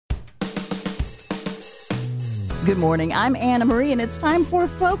Good morning. I'm Anna Marie, and it's time for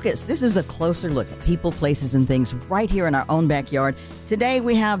Focus. This is a closer look at people, places, and things right here in our own backyard. Today,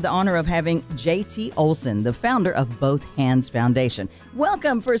 we have the honor of having J.T. Olson, the founder of Both Hands Foundation.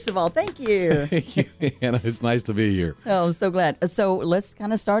 Welcome, first of all. Thank you. Thank you, Anna. It's nice to be here. Oh, I'm so glad. So let's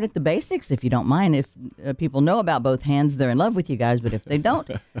kind of start at the basics, if you don't mind. If people know about Both Hands, they're in love with you guys. But if they don't,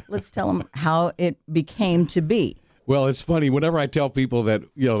 let's tell them how it became to be. Well, it's funny. Whenever I tell people that,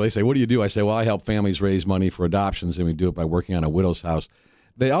 they say, what do you do? I say, well, I help families raise money for adoptions, and we do it by working on a widow's house.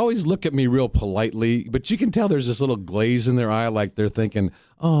 They always look at me real politely, but you can tell there's this little glaze in their eye, like they're thinking,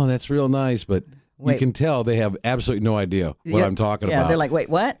 oh, that's real nice. But you can tell they have absolutely no idea what I'm talking about. Yeah, they're like, wait,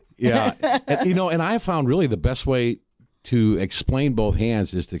 what? Yeah. And I found really the best way to explain Both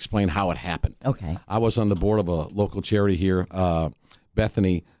Hands is to explain how it happened. Okay. I was on the board of a local charity here,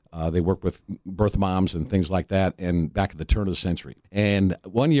 Bethany. They work with birth moms and things like that, and back at the turn of the century. And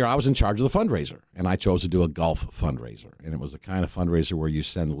one year I was in charge of the fundraiser, and I chose to do a golf fundraiser. And it was the kind of fundraiser where you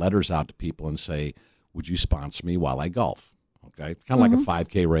send letters out to people and say, would you sponsor me while I golf? Okay, kind of like a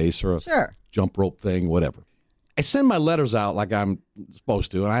 5K race or a jump rope thing, whatever. I send my letters out like I'm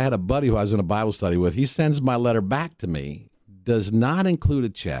supposed to, and I had a buddy who I was in a Bible study with. He sends my letter back to me, does not include a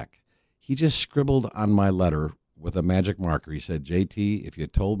check. He just scribbled on my letter with a magic marker. He said, JT, if you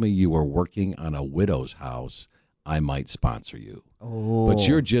told me you were working on a widow's house, I might sponsor you. Oh. But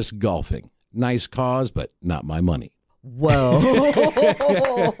you're just golfing. Nice cause, but not my money. Whoa.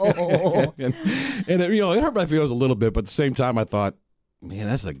 and it hurt my feelings a little bit, but at the same time I thought, man,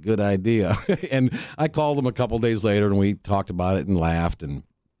 that's a good idea. And I called him a couple days later, and we talked about it and laughed, and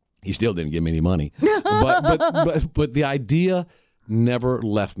he still didn't give me any money. but the idea never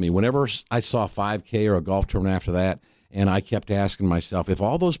left me. Whenever I saw a 5K or a golf tournament after that, and I kept asking myself, if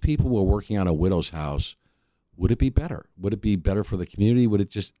all those people were working on a widow's house, would it be better? Would it be better for the community? Would it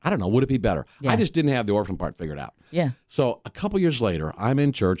just, I don't know, would it be better? Yeah. I just didn't have the orphan part figured out. Yeah. So a couple years later, I'm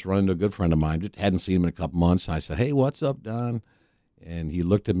in church running to a good friend of mine, just hadn't seen him in a couple months, and I said, hey, what's up, Don? And he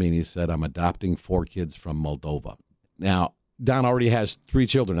looked at me and he said, I'm adopting 4 kids from Moldova. Now, Don already has 3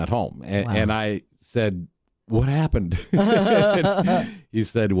 children at home, and I said, what happened? He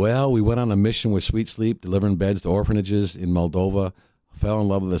said, well, we went on a mission with Sweet Sleep, delivering beds to orphanages in Moldova, fell in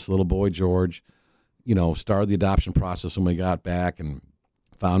love with this little boy, George, started the adoption process when we got back and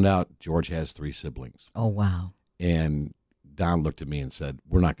found out George has 3 siblings. Oh, wow. And Don looked at me and said,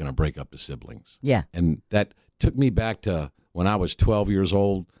 we're not going to break up the siblings. Yeah. And that took me back to when I was 12 years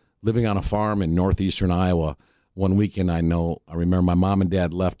old, living on a farm in northeastern Iowa. One weekend, I remember my mom and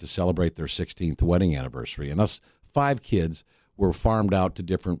dad left to celebrate their 16th wedding anniversary, and us 5 kids were farmed out to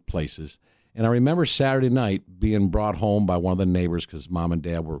different places. And I remember Saturday night being brought home by one of the neighbors because mom and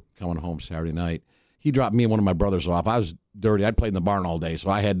dad were coming home Saturday night. He dropped me and one of my brothers off. I was dirty. I'd played in the barn all day, so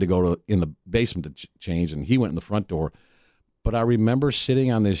I had to go in the basement to change, and he went in the front door. But I remember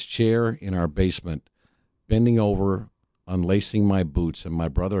sitting on this chair in our basement, bending over, unlacing my boots, and my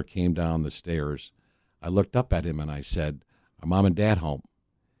brother came down the stairs. I looked up at him and I said, are Mom and Dad home?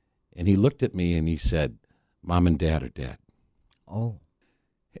 And he looked at me and he said, Mom and Dad are dead. Oh.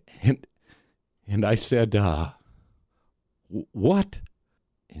 And I said, what?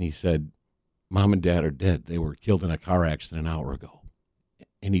 And he said, Mom and Dad are dead. They were killed in a car accident an hour ago.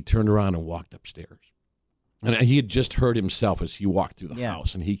 And he turned around and walked upstairs. And he had just heard himself as he walked through the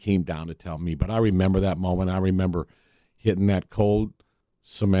house, and he came down to tell me. But I remember that moment. I remember hitting that cold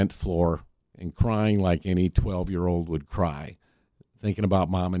cement floor and crying like any 12-year-old would cry, thinking about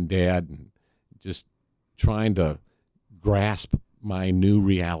Mom and Dad and just trying to grasp my new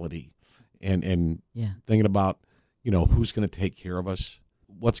reality and thinking about, who's going to take care of us,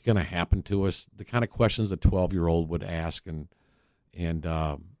 what's going to happen to us, the kind of questions a 12-year-old would ask, and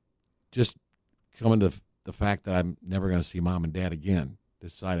just coming to the fact that I'm never going to see Mom and Dad again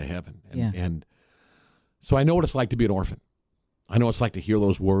this side of heaven. And so I know what it's like to be an orphan. I know what it's like to hear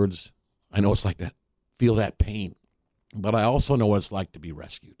those words. I know it's like to feel that pain, but I also know what it's like to be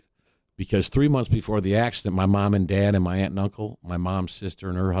rescued, because 3 months before the accident, my mom and dad and my aunt and uncle, my mom's sister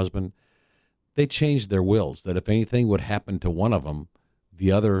and her husband, they changed their wills that if anything would happen to one of them,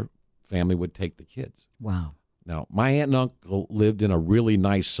 the other family would take the kids. Wow. Now, my aunt and uncle lived in a really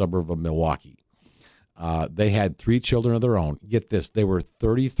nice suburb of Milwaukee. They had 3 children of their own. Get this, they were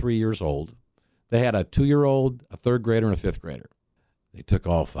 33 years old. They had a 2-year-old, a 3rd grader, and a 5th grader. They took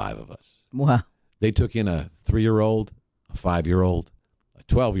all 5 of us. Wow. They took in a 3-year-old, a 5-year-old, a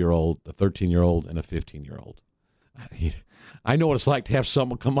 12-year-old, a 13-year-old, and a 15-year-old. I know what it's like to have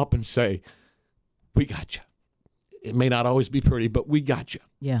someone come up and say, we got you. It may not always be pretty, but we got you.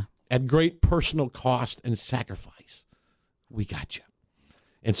 Yeah. At great personal cost and sacrifice, we got you.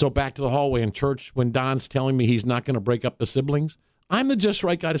 And so back to the hallway in church, when Don's telling me he's not going to break up the siblings, I'm the just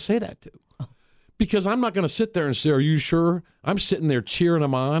right guy to say that to. Because I'm not going to sit there and say, are you sure? I'm sitting there cheering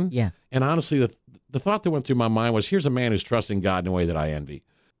him on. Yeah. And honestly, the thought that went through my mind was, here's a man who's trusting God in a way that I envy.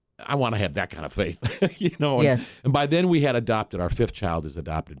 I want to have that kind of faith, Yes. And by then we had adopted. Our 5th child is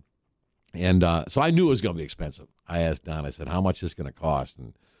adopted. And so I knew it was going to be expensive. I asked Don, I said, how much is this going to cost?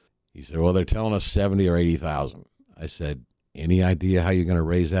 And he said, well, they're telling us 70 or 80,000. I said, any idea how you're going to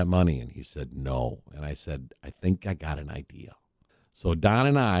raise that money? And he said, no. And I said, I think I got an idea. So Don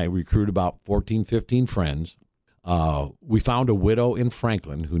and I recruited about 14, 15 friends. We found a widow in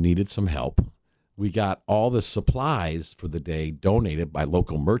Franklin who needed some help. We got all the supplies for the day donated by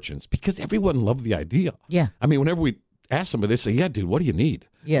local merchants because everyone loved the idea. Yeah. I mean, whenever we ask somebody, they say, yeah, dude, what do you need?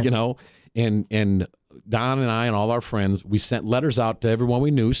 Yes. And Don and I and all our friends, we sent letters out to everyone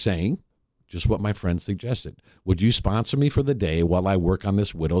we knew saying just what my friend suggested. Would you sponsor me for the day while I work on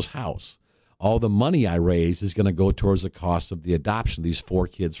this widow's house? All the money I raise is going to go towards the cost of the adoption of these 4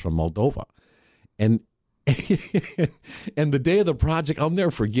 kids from Moldova. And and the day of the project, I'll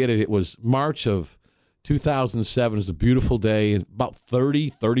never forget it. It was March of 2007. It was a beautiful day. And about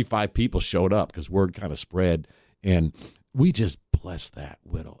 35 people showed up because word kind of spread. And we just blessed that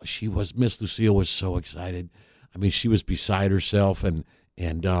widow. Miss Lucille was so excited. I mean, she was beside herself. And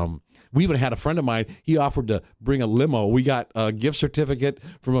we even had a friend of mine, he offered to bring a limo. We got a gift certificate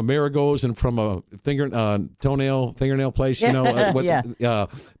from Amerigo's and from a fingernail place, Yeah.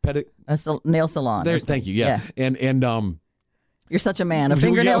 Nail salon. Thank you. Yeah. And you're such a man. A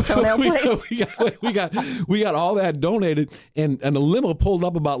fingernail toenail place. We got all that donated, and the limo pulled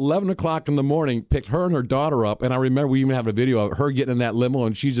up about 11 o'clock in the morning, picked her and her daughter up, and I remember we even have a video of her getting in that limo,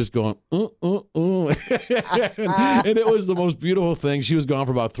 and she's just going, and it was the most beautiful thing. She was gone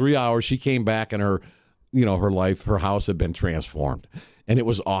for about 3 hours. She came back, and her house had been transformed, and it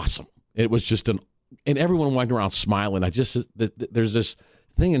was awesome. It was just and everyone went around smiling. There's this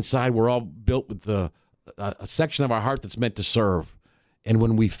thing inside. We're all built with a section of our heart that's meant to serve. And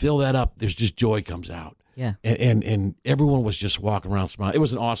when we fill that up, there's just joy comes out. Yeah. And everyone was just walking around smiling. It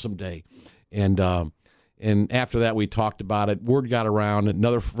was an awesome day. And after that, we talked about it. Word got around.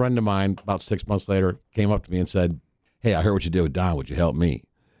 Another friend of mine, about 6 months later, came up to me and said, hey, I heard what you did with Don. Would you help me?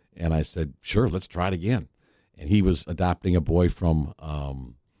 And I said, sure, let's try it again. And he was adopting a boy from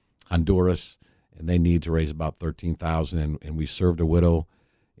Honduras, and they need to raise about $13,000. And we served a widow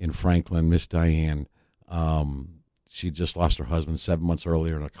in Franklin, Miss Diane. She just lost her husband 7 months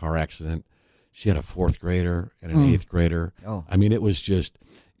earlier in a car accident. She had a 4th grader and an 8th grader. Oh. I mean, it was just,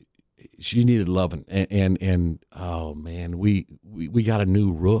 she needed loving. And oh man, we got a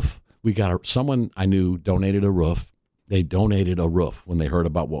new roof. Someone I knew donated a roof. They donated a roof when they heard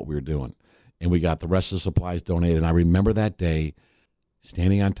about what we were doing. And we got the rest of the supplies donated. And I remember that day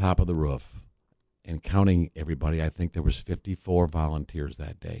standing on top of the roof and counting everybody. I think there was 54 volunteers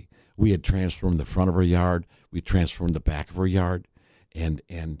that day. We had transformed the front of her yard. We transformed the back of her yard, and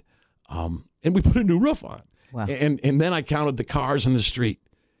we put a new roof on. Wow. And then I counted the cars in the street,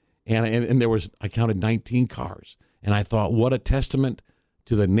 and I counted 19 cars, and I thought, what a testament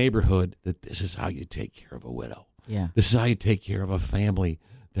to the neighborhood that this is how you take care of a widow. Yeah. This is how you take care of a family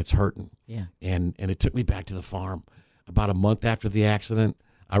that's hurting. Yeah. And it took me back to the farm. About a month after the accident,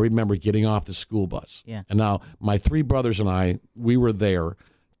 I remember getting off the school bus. Yeah. And now my 3 brothers and I, we were there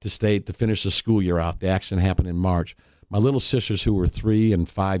to finish the school year out. The accident happened in March. My little sisters, who were 3 and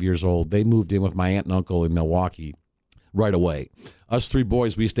 5 years old, they moved in with my aunt and uncle in Milwaukee right away. Us 3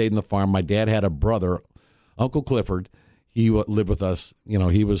 boys, we stayed in the farm. My dad had a brother, Uncle Clifford. He lived with us.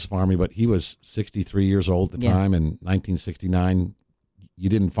 He was farming, but he was 63 years old at the time. In 1969, you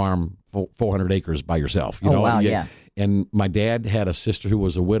didn't farm 400 acres by yourself. Wow, yeah. And my dad had a sister who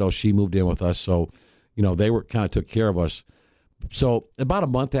was a widow. She moved in with us, so they were kind of took care of us. So about a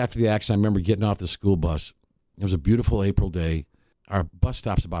month after the accident, I remember getting off the school bus. It was a beautiful April day. Our bus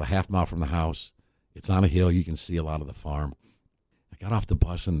stop's about a half mile from the house. It's on a hill. You can see a lot of the farm. I got off the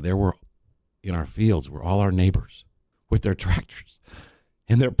bus, and there were, in our fields, were all our neighbors with their tractors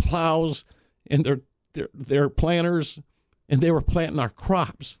and their plows and their planters, and they were planting our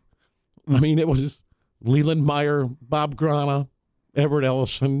crops. I mean, it was Leland Meyer, Bob Grana, Everett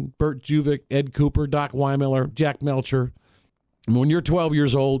Ellison, Bert Juvick, Ed Cooper, Doc Weimiller, Jack Melcher. And when you're 12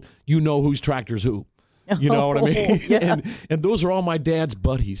 years old, you know whose tractor's who. You know what I mean? Yeah. And those are all my dad's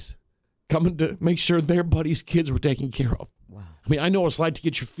buddies coming to make sure their buddies' kids were taken care of. Wow. I mean, I know what it's like to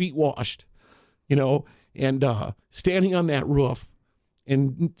get your feet washed, and standing on that roof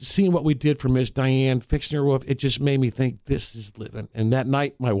and seeing what we did for Miss Diane, fixing her roof, it just made me think, this is living. And that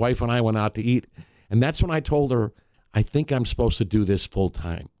night, my wife and I went out to eat, and that's when I told her, I think I'm supposed to do this full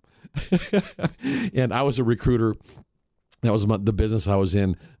time. And I was a recruiter. That was the business I was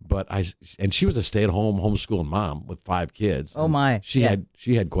in. But and she was a stay-at-home homeschooling mom with 5 kids. Oh my! She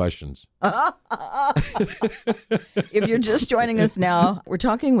had questions. If you're just joining us now, we're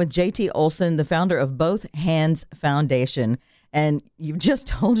talking with JT Olson, the founder of Both Hands Foundation. And you've just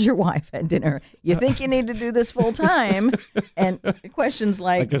told your wife at dinner, you think you need to do this full time? And questions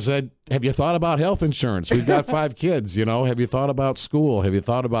like I said, have you thought about health insurance? We've got 5 kids, Have you thought about school? Have you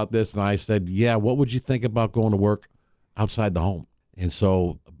thought about this? And I said, yeah, what would you think about going to work outside the home? And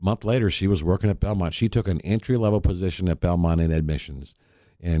so a month later, she was working at Belmont. She took an entry-level position at Belmont in admissions.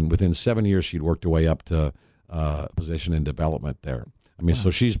 And within 7 years, she'd worked her way up to a position in development there. I mean,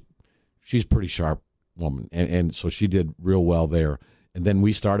 so she's pretty sharp woman. And so she did real well there. And then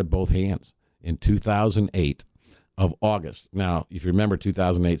we started Both Hands in 2008 of August. Now, if you remember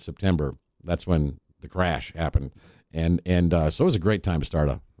 2008, September, that's when the crash happened. And so it was a great time to start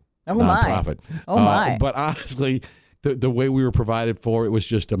a nonprofit. Oh, my. But honestly, the way we were provided for, it was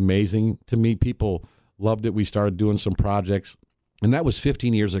just amazing to me. People loved it. We started doing some projects. And that was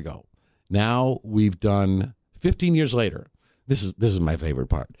 15 years ago. Now we've done, 15 years later, this is my favorite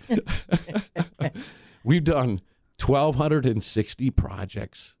part. We've done 1,260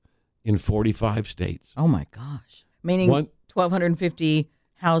 projects in 45 states. Oh, my gosh. Meaning 1,250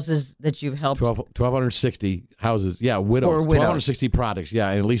 houses that you've helped. 1,260 houses. Yeah, widows. 1,260 projects. Yeah,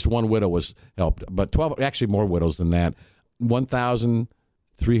 and at least one widow was helped. But actually more widows than that.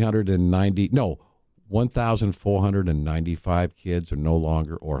 1,495 kids are no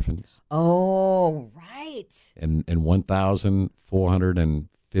longer orphans. Oh, right. And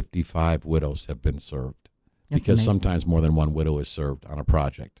 1,455 widows have been served. That's because amazing. Sometimes more than one widow is served on a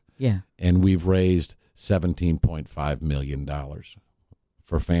project. Yeah. And we've raised $17.5 million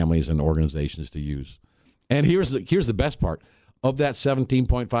for families and organizations to use. And here's the best part. Of that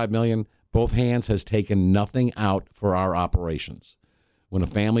 $17.5 million, Both Hands has taken nothing out for our operations. When a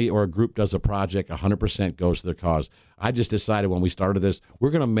family or a group does a project, 100% goes to their cause. I just decided when we started this,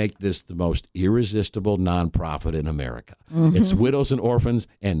 we're going to make this the most irresistible nonprofit in America. Mm-hmm. It's widows and orphans,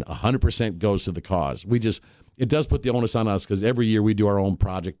 and 100% goes to the cause. It does put the onus on us because every year we do our own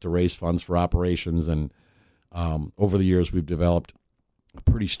project to raise funds for operations, and over the years we've developed a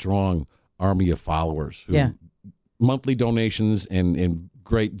pretty strong army of followers who monthly donations and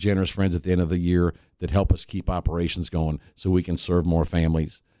great generous friends at the end of the year that help us keep operations going so we can serve more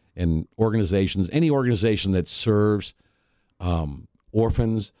families and organizations. Any organization that serves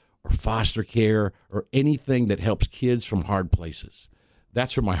orphans or foster care or anything that helps kids from hard places.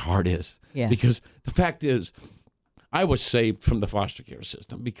 That's where my heart is. Yeah. Because the fact is, I was saved from the foster care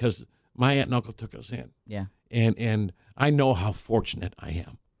system because my aunt and uncle took us in. Yeah. And I know how fortunate I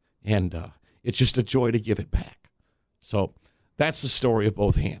am. And it's just a joy to give it back. So that's the story of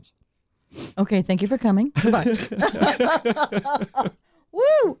Both Hands. Okay, thank you for coming. Goodbye.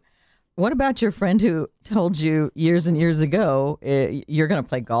 Woo! What about your friend who told you years and years ago, you're going to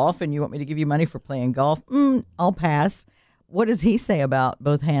play golf and you want me to give you money for playing golf? I'll pass. What does he say about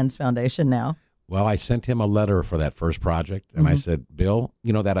Both Hands Foundation now? Well, I sent him a letter for that first project, and I said, Bill,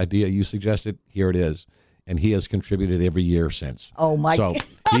 that idea you suggested, here it is. And he has contributed every year since. Oh, my God. So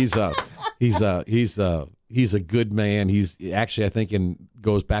he's a good man. He's actually, I think,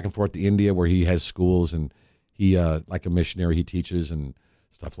 goes back and forth to India where he has schools, and he, like a missionary, he teaches and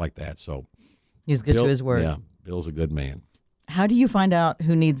stuff like that. So he's good to his word. Yeah, Bill's a good man. How do you find out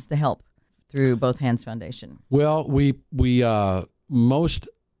who needs the help through Both Hands Foundation? Well, we most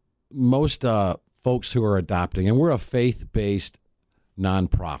folks who are adopting, and we're a faith-based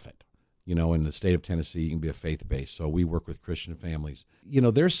nonprofit. In the state of Tennessee, you can be a faith-based. So we work with Christian families.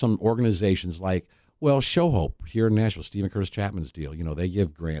 There's some organizations like, Show Hope here in Nashville, Stephen Curtis Chapman's deal. They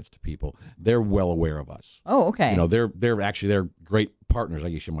give grants to people. They're well aware of us. Oh, okay. They're great partners, I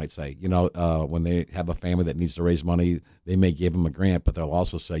guess you might say. When they have a family that needs to raise money, they may give them a grant, but they'll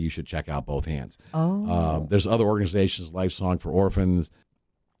also say you should check out Both Hands. Oh. There's other organizations, Life Song for Orphans.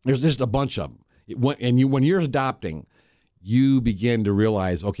 There's just a bunch of them. When you're adopting, you begin to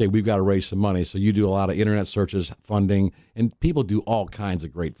realize, okay, we've got to raise some money. So you do a lot of internet searches, funding, and people do all kinds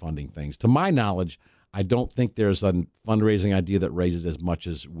of great funding things. To my knowledge, I don't think there's a fundraising idea that raises as much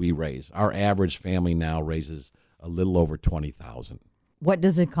as we raise. Our average family now raises a little over $20,000. What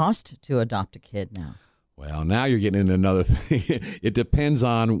does it cost to adopt a kid now? Well, now you're getting into another thing. It depends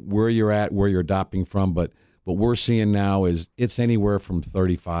on where you're at, where you're adopting from, but what we're seeing now is it's anywhere from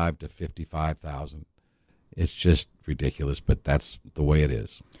 $35,000 to $55,000. It's just ridiculous, but that's the way it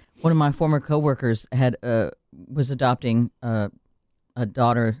is. One of my former coworkers was adopting a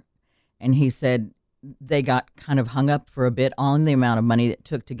daughter, and he said they got kind of hung up for a bit on the amount of money it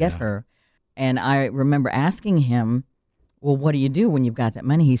took to get her. And I remember asking him, well, what do you do when you've got that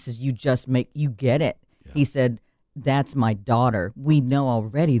money? He says, you get it. Yeah. He said, that's my daughter. We know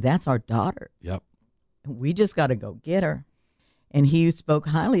already that's our daughter. Yep. We just got to go get her. And he spoke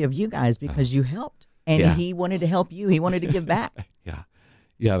highly of you guys because you helped. And he wanted to help you. He wanted to give back.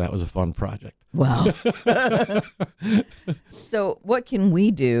 Yeah, that was a fun project. Wow. So what can we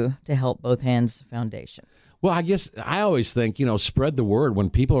do to help Both Hands Foundation? Well, I guess I always think, spread the word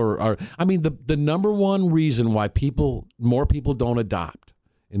when people are I mean, the number one reason why more people don't adopt,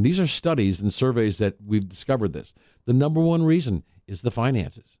 and these are studies and surveys that we've discovered this, the number one reason is the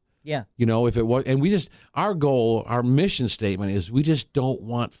finances. Yeah. If it was, and our goal, our mission statement is we just don't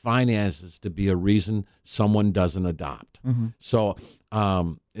want finances to be a reason someone doesn't adopt. Mm-hmm. So,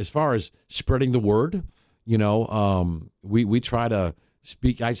 as far as spreading the word, we try to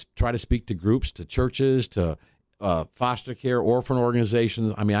speak. I try to speak to groups, to churches, to foster care, orphan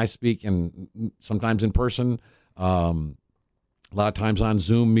organizations. I mean, I speak sometimes in person, a lot of times on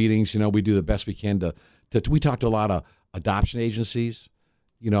Zoom meetings. We do the best we can to we talk to a lot of adoption agencies,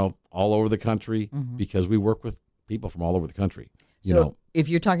 all over the country, because we work with people from all over the country. So if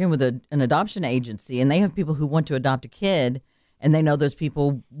you're talking with an adoption agency and they have people who want to adopt a kid and they know those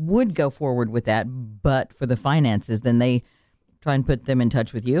people would go forward with that, but for the finances, then they try and put them in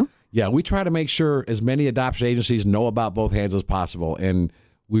touch with you? Yeah, we try to make sure as many adoption agencies know about Both Hands as possible, and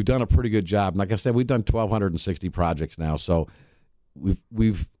we've done a pretty good job. Like I said, we've done 1,260 projects now, so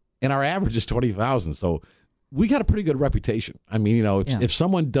we've and our average is 20,000. So we got a pretty good reputation. I mean, if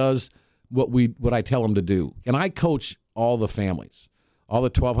someone does what I tell them to do, and I coach all the families, all the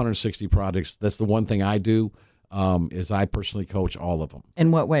 1,260 projects. That's the one thing I do. Is I personally coach all of them.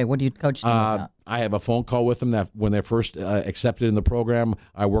 In what way? What do you coach them about? I have a phone call with them that when they're first accepted in the program,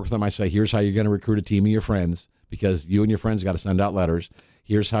 I work with them. I say, here's how you're going to recruit a team of your friends, because you and your friends got to send out letters.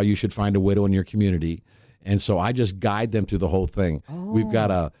 Here's how you should find a widow in your community. And so I just guide them through the whole thing. Oh. We've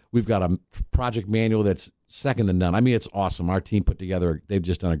got a project manual that's second to none. I mean, it's awesome. Our team put together, they've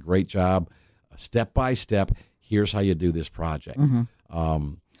just done a great job, step by step. Here's how you do this project. Mm-hmm.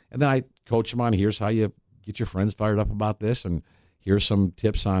 And then I coach them on, here's how you get your friends fired up about this, and here's some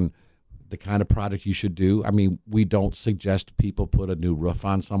tips on the kind of project you should do. I mean, we don't suggest people put a new roof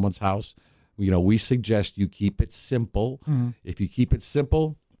on someone's house. We suggest you keep it simple. Mm-hmm. If you keep it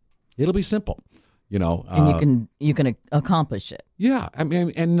simple, it'll be simple. And you can accomplish it. Yeah, I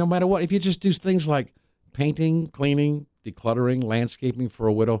mean, and no matter what, if you just do things like painting, cleaning, decluttering, landscaping for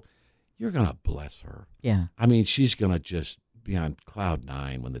a widow, you're gonna bless her. Yeah, I mean, she's gonna just be on cloud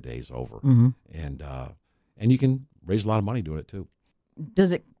 9 when the day's over, and you can raise a lot of money doing it too.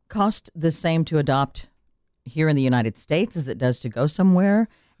 Does it cost the same to adopt here in the United States as it does to go somewhere?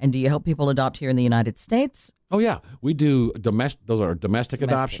 And do you help people adopt here in the United States? Oh yeah, we do those are domestic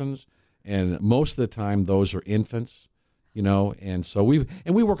adoptions. And most of the time, those are infants, and so we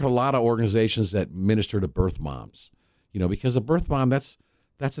work with a lot of organizations that minister to birth moms, because a birth mom, that's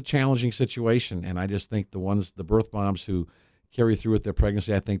a challenging situation. And I just think the birth moms who carry through with their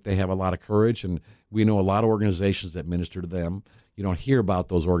pregnancy, I think they have a lot of courage. And we know a lot of organizations that minister to them. You don't hear about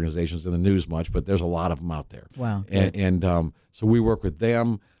those organizations in the news much, but there's a lot of them out there. Wow. And so we work with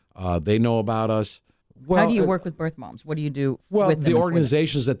them. They know about us. Well, how do you work with birth moms? What do you do with them? Well, the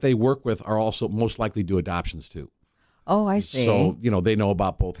organizations that they work with are also most likely do adoptions too. Oh, I see. So, they know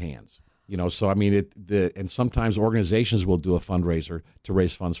about Both Hands. So I mean, and sometimes organizations will do a fundraiser to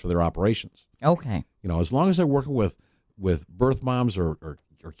raise funds for their operations. Okay. As long as they're working with birth moms or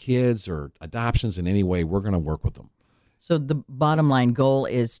kids or adoptions in any way, we're going to work with them. So the bottom line goal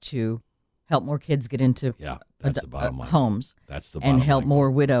is to help more kids get into the bottom line. Homes. That's the bottom line. And help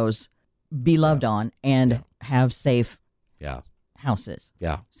more widows be loved on and have safe houses.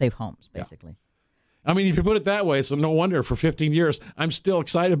 Yeah. Safe homes, basically. I mean, if you put it that way, so no wonder for 15 years, I'm still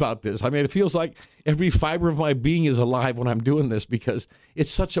excited about this. I mean, it feels like every fiber of my being is alive when I'm doing this, because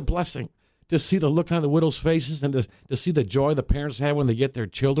it's such a blessing to see the look on the widows' faces and to see the joy the parents have when they get their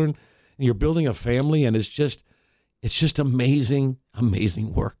children, and you're building a family, and it's just amazing,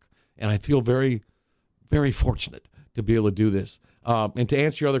 amazing work. And I feel very, very fortunate to be able to do this. And to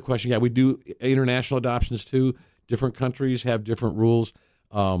answer your other question, we do international adoptions too. Different countries have different rules.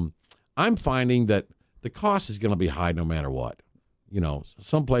 I'm finding that the cost is going to be high no matter what.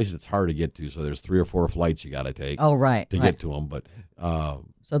 Some places it's hard to get to, so there's 3 or 4 flights you got to take. Oh, right. To get to them, but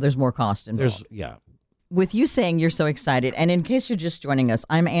so there's more cost involved. With you saying you're so excited, and in case you're just joining us,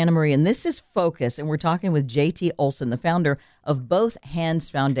 I'm Anna Marie, and this is Focus, and we're talking with J.T. Olson, the founder of Both Hands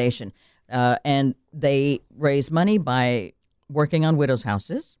Foundation, and they raise money by working on widows'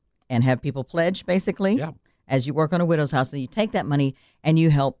 houses and have people pledge, basically, Yeah. as you work on a widow's house. And you take that money and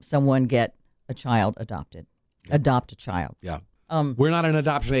you help someone get a child adopted, adopt a child. Yeah. We're not an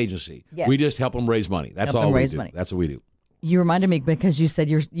adoption agency. Yes. We just help them raise money. That's Help all them we raise do. money. That's what we do. You reminded me because you said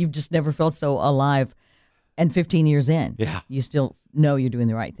you've just never felt so alive, and 15 years in, Yeah. you still know you're doing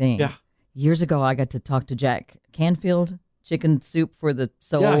the right thing. Yeah. Years ago, I got to talk to Jack Canfield, Chicken Soup for the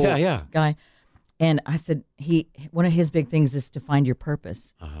Soul Yeah. guy, and I said one of his big things is to find your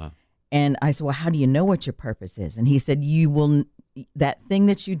purpose. Uh-huh. And I said, well, how do you know what your purpose is? And he said, that thing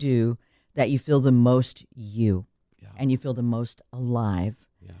that you do, that you feel the most you, and you feel the most alive.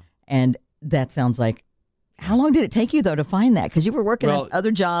 Yeah. And that sounds like, how long did it take you, though, to find that? Because you were working at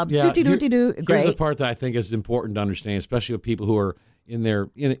other jobs. Yeah, Great. Here's the part that I think is important to understand, especially with people who are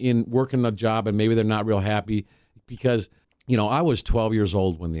in working a job and maybe they're not real happy. Because, I was 12 years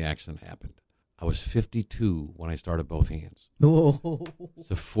old when the accident happened. I was 52 when I started Both Hands. Oh.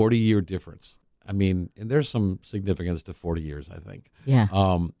 It's a 40-year difference. I mean, and there's some significance to 40 years, I think. Yeah.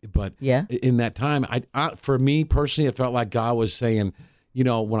 But Yeah. in that time, for me personally, it felt like God was saying, when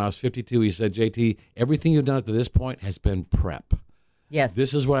I was 52, he said, JT, everything you've done up to this point has been prep. Yes.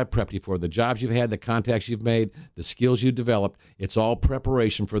 This is what I prepped you for. The jobs you've had, the contacts you've made, the skills you've developed, it's all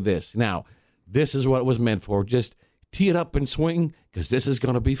preparation for this. Now, this is what it was meant for. Just tee it up and swing, because this is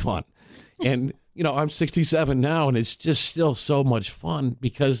going to be fun. And, I'm 67 now, and it's just still so much fun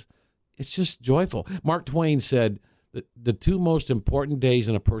because it's just joyful. Mark Twain said that the two most important days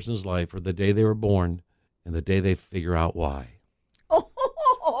in a person's life are the day they were born and the day they figure out why.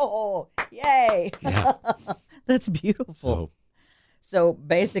 Oh, yay. Yeah. That's beautiful. So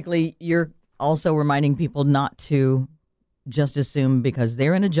basically, you're also reminding people not to just assume because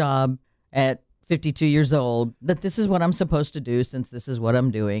they're in a job at 52 years old that this is what I'm supposed to do since this is what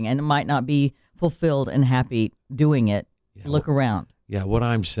I'm doing, and it might not be fulfilled and happy doing it. Yeah, Look around. Yeah, what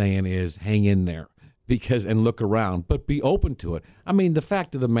I'm saying is hang in there and look around, but be open to it. I mean, the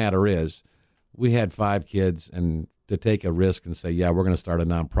fact of the matter is we had 5 kids, and to take a risk and say, yeah, we're going to start a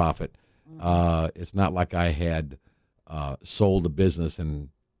nonprofit. It's not like I had sold a business, and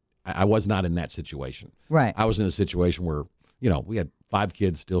I was not in that situation. Right. I was in a situation where, we had 5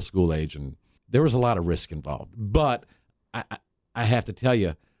 kids still school age, and there was a lot of risk involved. But I have to tell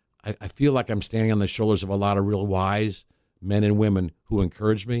you, I feel like I'm standing on the shoulders of a lot of real wise men and women who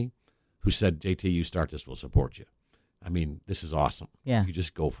encouraged me, who said, JT, you start this, we'll support you. I mean, this is awesome. Yeah. You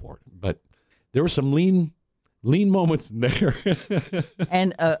just go for it. But there were some lean moments in there.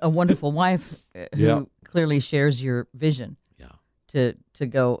 And a wonderful wife who Yeah. clearly shares your vision. Yeah. To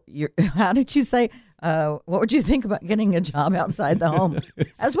go, how did you say, what would you think about getting a job outside the home,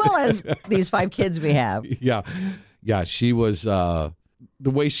 as well as these 5 kids we have? Yeah. Yeah. She was,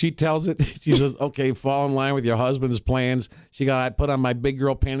 the way she tells it, she says, okay, fall in line with your husband's plans. I put on my big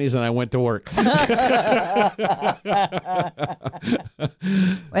girl panties and I went to work.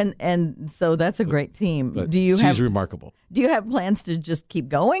 And so that's a great team. But She's remarkable. Do you have plans to just keep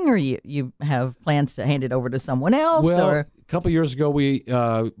going, or you have plans to hand it over to someone else? Well, or? a couple of years ago, we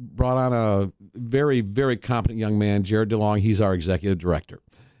brought on a very, very competent young man, Jared DeLong. He's our executive director.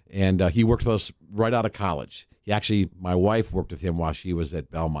 And he worked with us right out of college. My wife worked with him while she was at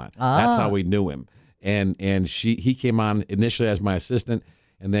Belmont. That's how we knew him. And he came on initially as my assistant,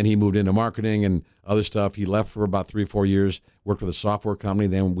 and then he moved into marketing and other stuff. He left for about 3-4 years, worked with a software company.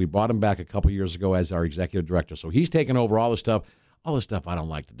 Then we brought him back a couple years ago as our executive director. So he's taken over all the stuff I don't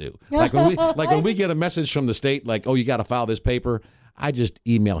like to do. Like when we get a message from the state, like, oh, you got to file this paper, I just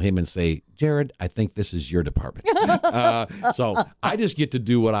email him and say, Jared, I think this is your department. So I just get to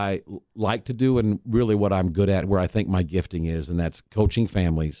do what I like to do and really what I'm good at, where I think my gifting is, and that's coaching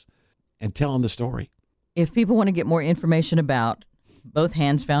families and telling the story. If people want to get more information about Both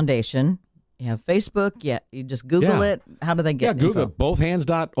Hands Foundation, you have Facebook. Yeah, you just Google it. How do they get Google info? it,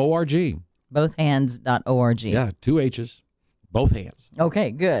 bothhands.org. Bothhands.org. Yeah, 2 H's, both hands.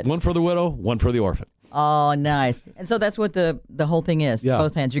 Okay, good. One for the widow, one for the orphan. Oh, nice. And so that's what the whole thing is. Yeah,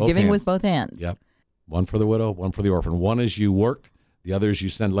 both hands. You're both giving hands. with both hands. Yep. One for the widow, one for the orphan. One is you work. The other is you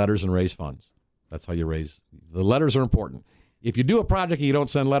send letters and raise funds. That's how you raise. The letters are important. If you do a project and you don't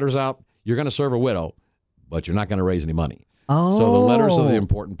send letters out, you're going to serve a widow, but you're not going to raise any money. Oh. So the letters are the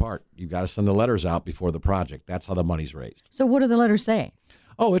important part. You've got to send the letters out before the project. That's how the money's raised. So what do the letters say?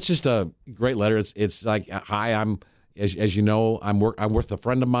 Oh, it's just a great letter. It's like, hi, I'm, as you know, I'm with a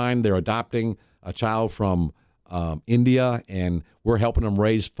friend of mine. They're adopting a child from India, and we're helping them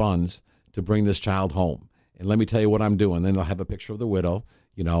raise funds to bring this child home. And let me tell you what I'm doing. Then they'll have a picture of the widow,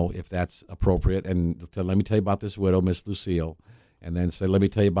 if that's appropriate. And let me tell you about this widow, Miss Lucille. And then say, let me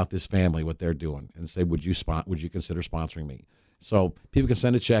tell you about this family, what they're doing. And say, would you consider sponsoring me? So people can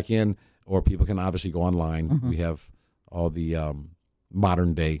send a check in, or people can obviously go online. We have all the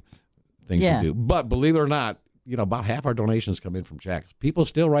modern day things to do. But believe it or not, about half our donations come in from checks. People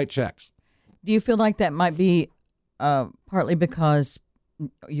still write checks. Do you feel like that might be partly because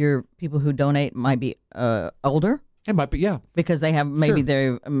your people who donate might be older? It might be, yeah. Because they have maybe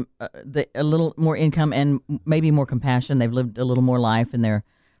they're a little more income and maybe more compassion. They've lived a little more life and they're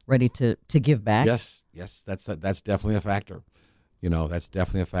ready to give back. Yes, that's definitely a factor. That's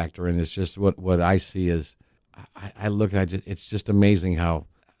definitely a factor. And it's just what I see is, I look at it, it's just amazing how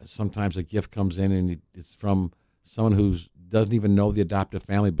sometimes a gift comes in and it's from someone who doesn't even know the adoptive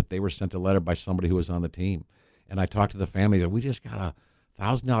family, but they were sent a letter by somebody who was on the team. And I talked to the family that we just got a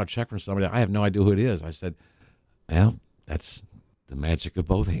 $1,000 check from somebody. I have no idea who it is. I said, well, that's the magic of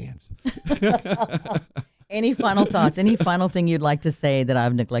both hands. Any final thoughts? Any final thing you'd like to say that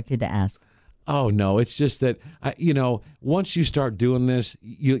I've neglected to ask? Oh, no. It's just that, once you start doing this,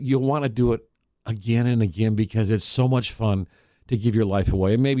 you'll want to do it again and again because it's so much fun to give your life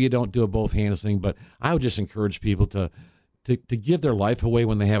away. And maybe you don't do a both hands thing, but I would just encourage people to give their life away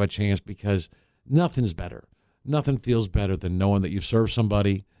when they have a chance, because nothing's better. Nothing feels better than knowing that you've served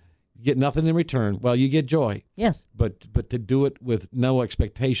somebody. You get nothing in return. Well, you get joy. Yes. But to do it with no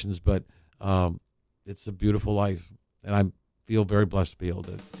expectations, but it's a beautiful life. And I feel very blessed to be able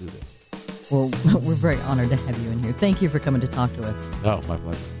to do this. Well, we're very honored to have you in here. Thank you for coming to talk to us. Oh, my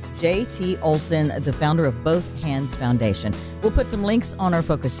pleasure. J.T. Olson, the founder of Both Hands Foundation. We'll put some links on our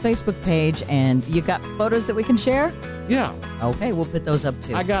Focus Facebook page, and you got photos that we can share? Yeah. Okay, we'll put those up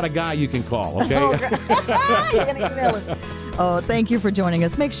too. I got a guy you can call, okay? You're going to email him. Oh, thank you for joining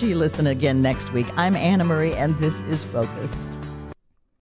us. Make sure you listen again next week. I'm Anna Marie, and this is Focus.